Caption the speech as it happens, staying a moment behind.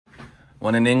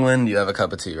When in England, you have a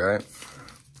cup of tea, right?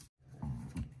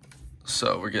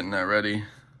 So we're getting that ready.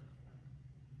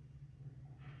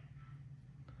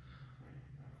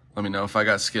 Let me know if I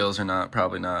got skills or not.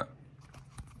 Probably not.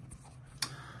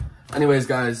 Anyways,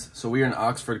 guys, so we are in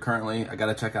Oxford currently. I got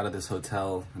to check out of this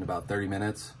hotel in about 30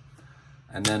 minutes.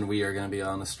 And then we are going to be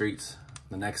on the streets.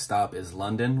 The next stop is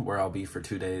London, where I'll be for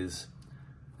 2 days.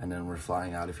 And then we're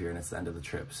flying out of here, and it's the end of the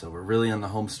trip. So we're really on the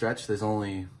home stretch. There's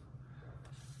only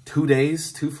 2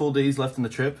 full days left in the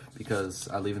trip because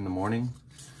I leave in the morning.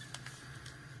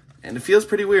 And it feels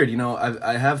pretty weird. You know,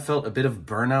 I have felt a bit of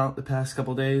burnout the past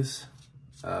couple days.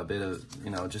 A bit of, you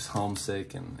know, just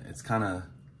homesick. And it's kind of,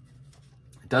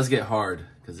 it does get hard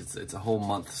because it's a whole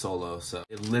month solo. So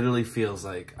it literally feels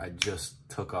like I just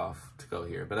took off to go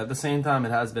here. But at the same time,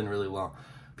 it has been really long.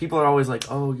 People are always like,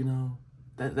 oh, you know,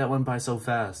 that went by so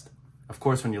fast. Of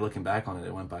course, when you're looking back on it,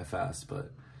 it went by fast.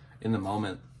 But in the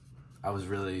moment, I was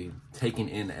really taking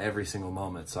in every single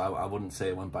moment. So I wouldn't say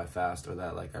it went by fast or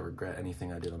that like I regret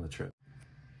anything I did on the trip.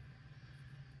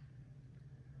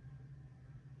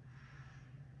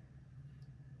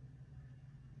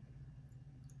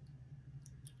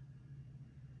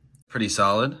 Pretty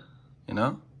solid, you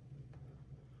know?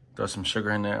 Throw some sugar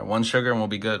in there. 1 sugar and we'll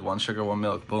be good. 1 sugar, 1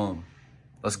 milk, boom.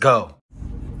 Let's go.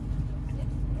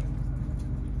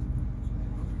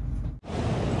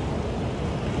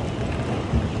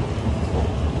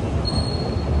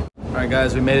 All right,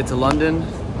 guys, we made it to London.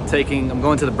 I'm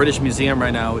going to the British Museum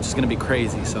right now, which is gonna be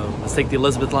crazy. So let's take the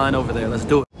Elizabeth line over there. Let's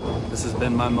do it. This has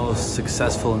been my most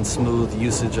successful and smooth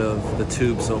usage of the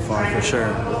tube so far, for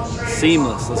sure.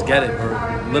 Seamless, let's get it.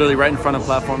 We're literally right in front of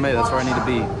platform A. That's where I need to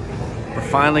be. We're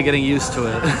finally getting used to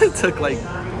it. It took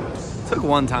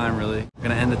 1 time, really. I'm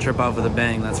gonna end the trip off with a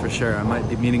bang, that's for sure. I might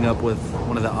be meeting up with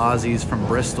one of the Aussies from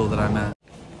Bristol that I met.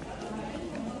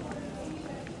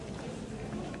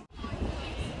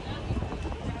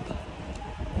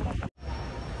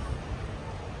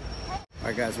 All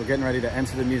right, guys, we're getting ready to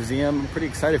enter the museum. I'm pretty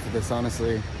excited for this,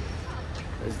 honestly.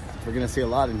 We're gonna see a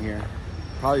lot in here.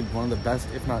 Probably one of the best,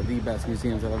 if not the best,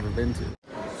 museums I've ever been to.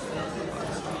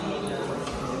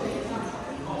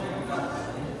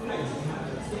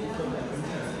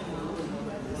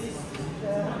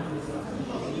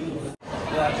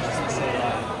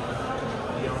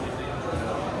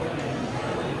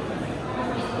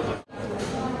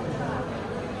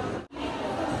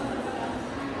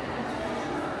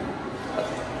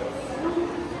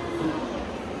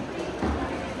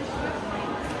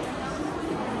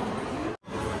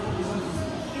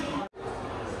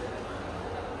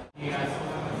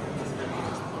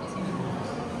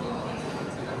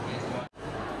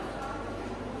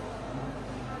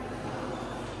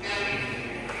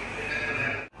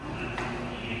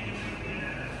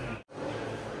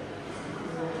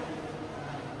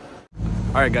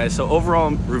 All right, guys, so overall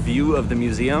review of the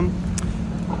museum,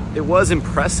 it was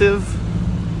impressive.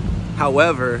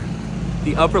 However,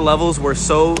 the upper levels were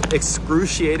so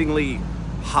excruciatingly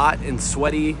hot and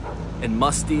sweaty and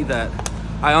musty that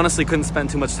I honestly couldn't spend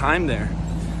too much time there,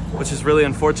 which is really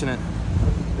unfortunate.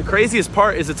 The craziest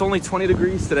part is it's only 20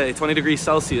 degrees today, 20 degrees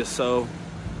Celsius, so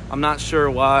I'm not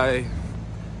sure why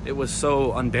it was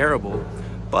so unbearable.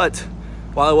 But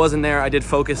while I wasn't there, I did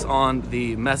focus on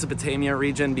the Mesopotamia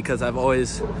region because I've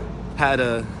always had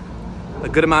a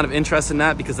good amount of interest in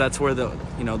that, because that's where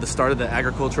the start of the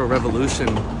agricultural revolution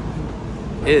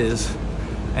is,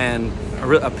 and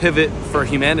a pivot for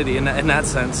humanity in that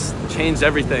sense, changed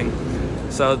everything.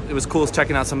 So it was cool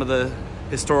checking out some of the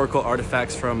historical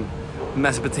artifacts from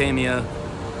Mesopotamia.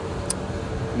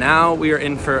 Now we are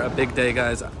in for a big day,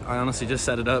 guys. I honestly just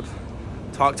set it up.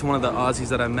 Talked to one of the Aussies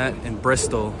that I met in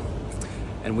Bristol,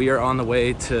 and we are on the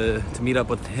way to meet up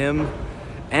with him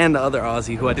and the other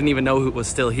Aussie who I didn't even know who was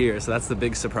still here. So that's the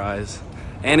big surprise,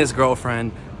 and his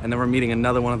girlfriend. And then we're meeting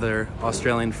another one of their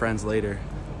Australian friends later.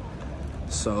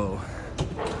 So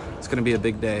it's gonna be a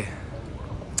big day.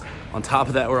 On top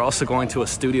of that, we're also going to a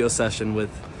studio session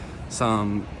with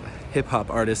some hip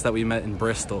hop artists that we met in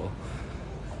Bristol,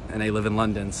 and they live in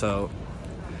London. So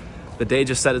the day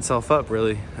just set itself up,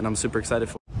 really, and I'm super excited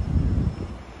for it.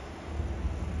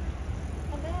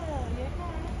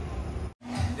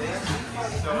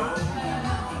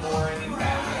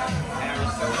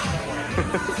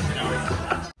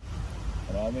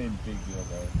 I mean, big deal,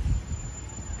 bro.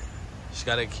 Just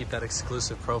gotta keep that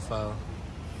exclusive profile.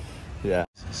 Yeah.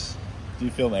 Do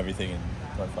you film everything in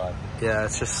 1.5? Yeah,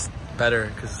 it's just better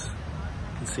because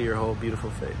you can see your whole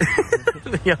beautiful face.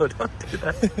 Yo, don't do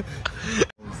that.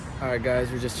 All right, guys,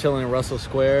 we're just chilling in Russell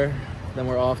Square. Then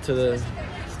we're off to the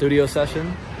studio session.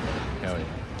 Hell yeah.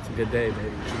 It's a good day,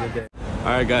 baby. It's a good day. All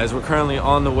right, guys, we're currently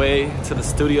on the way to the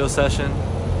studio session.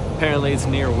 Apparently, it's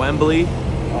near Wembley.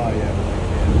 Oh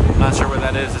yeah. Not sure where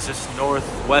that is. It's just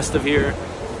northwest of here.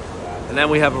 And then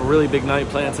we have a really big night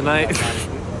planned tonight.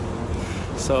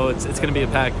 So it's gonna be a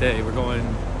packed day. We're going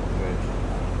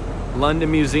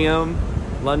London Museum,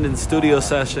 London studio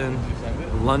session,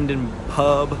 London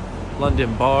pub,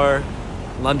 London bar,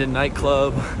 London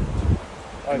nightclub.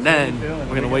 And then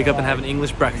we're gonna wake up and have an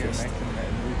English breakfast.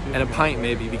 And a pint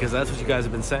maybe, because that's what you guys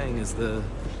have been saying is the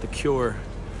cure.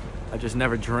 I just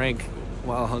never drank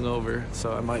while hungover,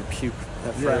 so I might puke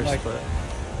at first, but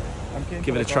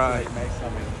give it a try.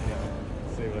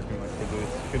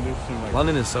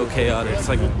 London is so chaotic.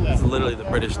 It's literally the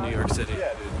British New York City.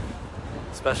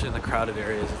 Especially in the crowded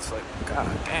areas. It's like,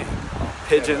 god dang.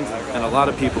 Pigeons and a lot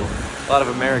of people. A lot of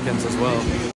Americans as well.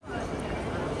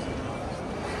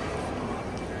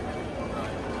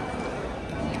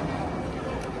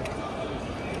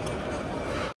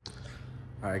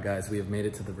 Alright guys, we have made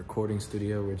it to the recording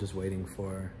studio. We're just waiting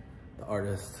for the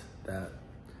artist that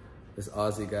this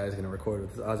Aussie guy is gonna record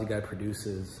with. This Aussie guy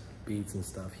produces beats and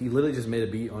stuff. He literally just made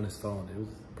a beat on his phone. It was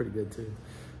pretty good too.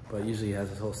 But usually he has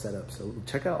his whole setup. So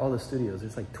check out all the studios.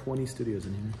 There's like 20 studios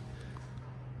in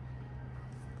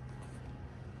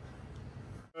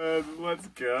here. Let's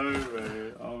go,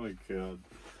 man. Oh my god.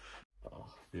 Oh,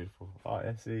 beautiful. Oh,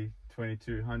 SE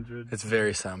 2200. It's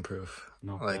very soundproof.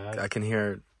 Not like bad. I can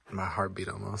hear my heartbeat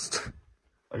almost.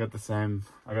 I got the same.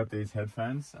 I got these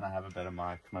headphones and I have a better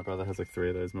mic. My brother has like 3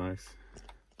 of those mics.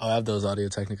 I have those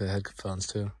Audio-Technica headphones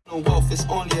too. No wealth, it's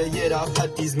only a year that I've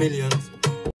had these millions.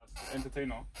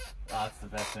 Entertainer. That's the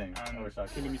best thing. I wish I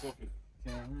could.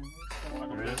 Yeah.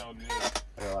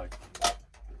 I like.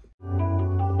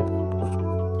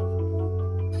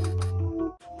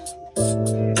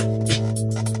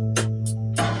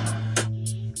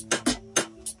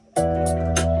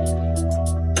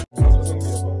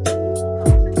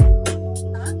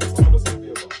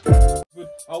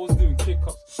 I was doing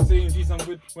kick-ups, saying these I'm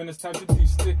good when it's time to do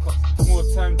stick-ups. More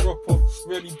time drop-off,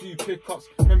 rarely do pick-ups.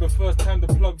 Remember first time the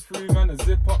plug through, man, a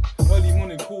zip-up. Early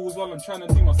morning calls while I'm trying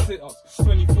to do my sit-ups.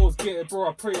 24s get it, bro,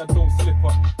 I pray I don't slip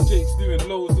up. Jake's doing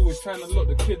lows, always trying to lock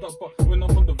the kid up. But when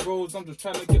I'm on the roads, I'm just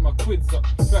trying to get my quids up.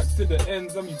 Back to the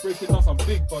ends, I'm breaking out some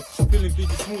big bud. Feeling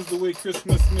Biggie Smalls the way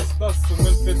Christmas missed us. And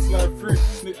when feds slide through,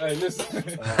 hey,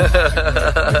 listen.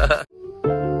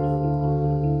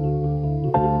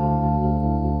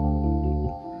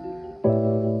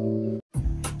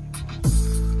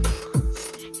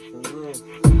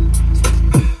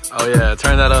 Oh yeah,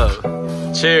 turn that up.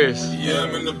 Cheers. Yeah,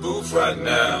 I'm in the booth right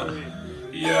now.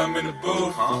 Yeah, I'm in the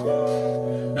booth.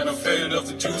 And I'm faded off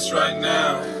the juice right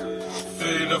now.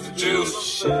 Faded off the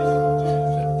juice.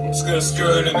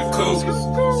 Skirt in the coupe.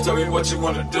 Tell me what you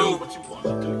wanna do.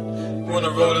 Wanna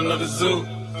roll another zoo.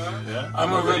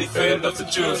 I'm already faded off the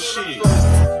juice.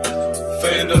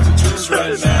 Faded off the juice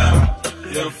right now.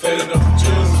 Yeah, I'm faded off the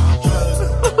juice.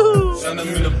 And I'm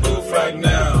in the booth right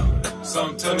now. So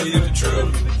I'm telling you the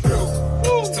truth.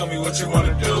 Just tell me what you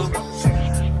wanna do.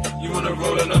 You wanna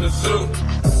roll another zoo?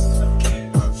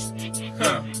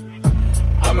 Huh.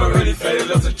 I'm already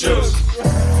faded off the juice.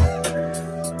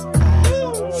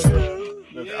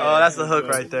 Oh, that's the hook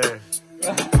right there.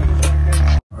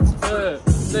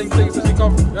 Make things that she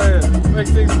come make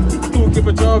things talking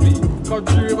Punjabi. Come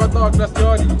through in my dark, that's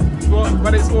yardy.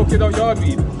 But they smoking on yard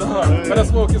weed. But I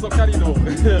smoking some candy though.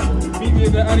 Meet me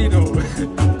in the alley though.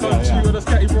 Come through with a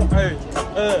scatty bro. Hey,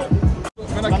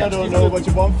 Man, I don't know what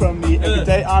you want from me. Every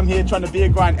day I'm here trying to be a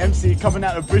grind MC. Coming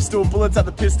out of Bristol, bullets at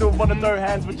the pistol. Wanna throw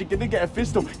hands, but you're gonna get a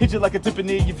fistal. Hit you like a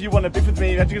Tiffany if you wanna beef with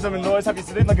me. Have you guys a noise? Have you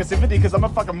sitting like a symphony? Cause I'm a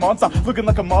fucking monster, looking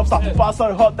like a mobster. Bar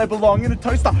so hot, they belong in a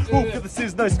toaster. Ooh, for the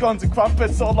sis, no scones and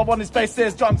crumpets. All I want is bass,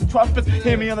 there's drums and trumpets.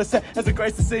 Hear me on the set as a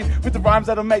grace to see. With the rhymes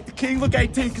that'll make the king look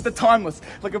 18 cause they're timeless.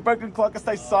 Like a broken clock, I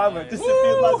stay silent. This shit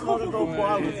feels like not real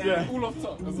violence, yeah. all off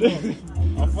top as well.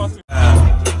 I'm fussing.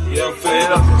 Yeah, I'm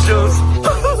faded off the juice.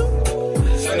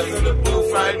 And I'm in the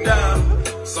booth right now.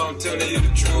 So I'm telling you the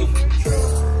truth.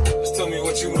 Just tell me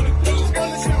what you wanna do.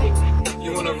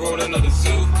 You wanna roll another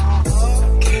zoo?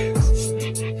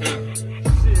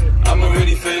 I'm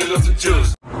already faded off the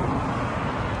juice.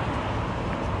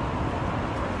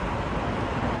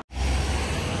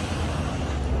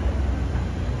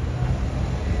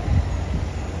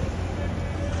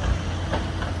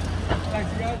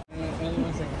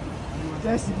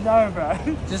 Yes, no, bro.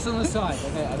 Just on the side,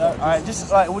 okay. Alright,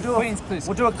 just like we'll do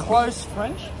a close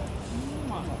French.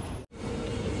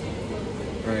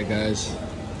 Alright guys,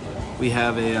 we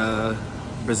have a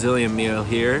Brazilian meal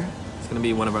here. It's gonna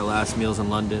be one of our last meals in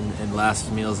London and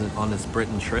last meals on this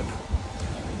Britain trip.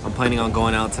 I'm planning on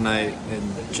going out tonight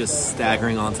and just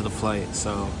staggering onto the flight.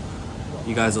 So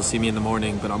you guys will see me in the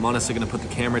morning, but I'm honestly gonna put the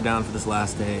camera down for this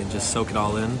last day and just soak it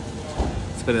all in.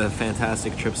 It's been a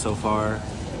fantastic trip so far.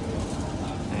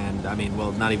 And I mean,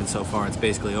 well, not even so far, it's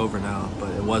basically over now,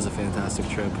 but it was a fantastic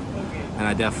trip. And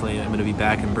I definitely am gonna be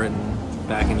back in Britain,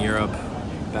 back in Europe,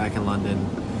 back in London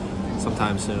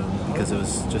sometime soon, because it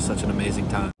was just such an amazing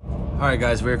time. All right,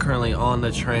 guys, we're currently on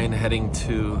the train heading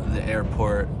to the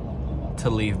airport to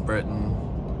leave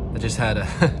Britain. I just had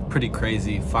a pretty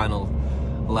crazy final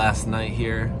last night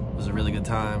here. It was a really good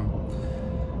time.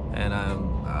 And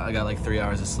I got like 3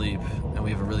 hours of sleep, and we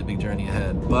have a really big journey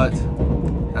ahead. But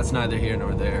that's neither here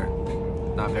nor there.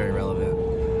 Not very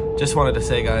relevant. Just wanted to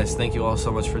say, guys, thank you all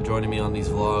so much for joining me on these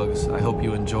vlogs. I hope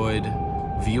you enjoyed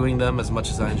viewing them as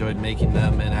much as I enjoyed making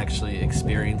them and actually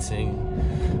experiencing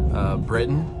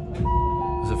Britain. It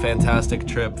was a fantastic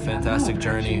trip, fantastic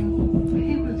journey.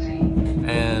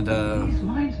 And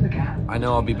I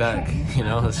know I'll be back, you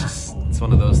know, it's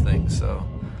one of those things. So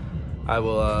I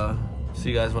will see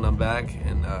you guys when I'm back,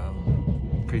 and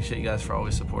appreciate you guys for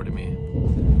always supporting me.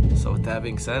 So with that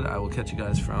being said, I will catch you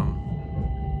guys from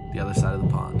the other side of the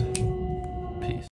pond. Peace.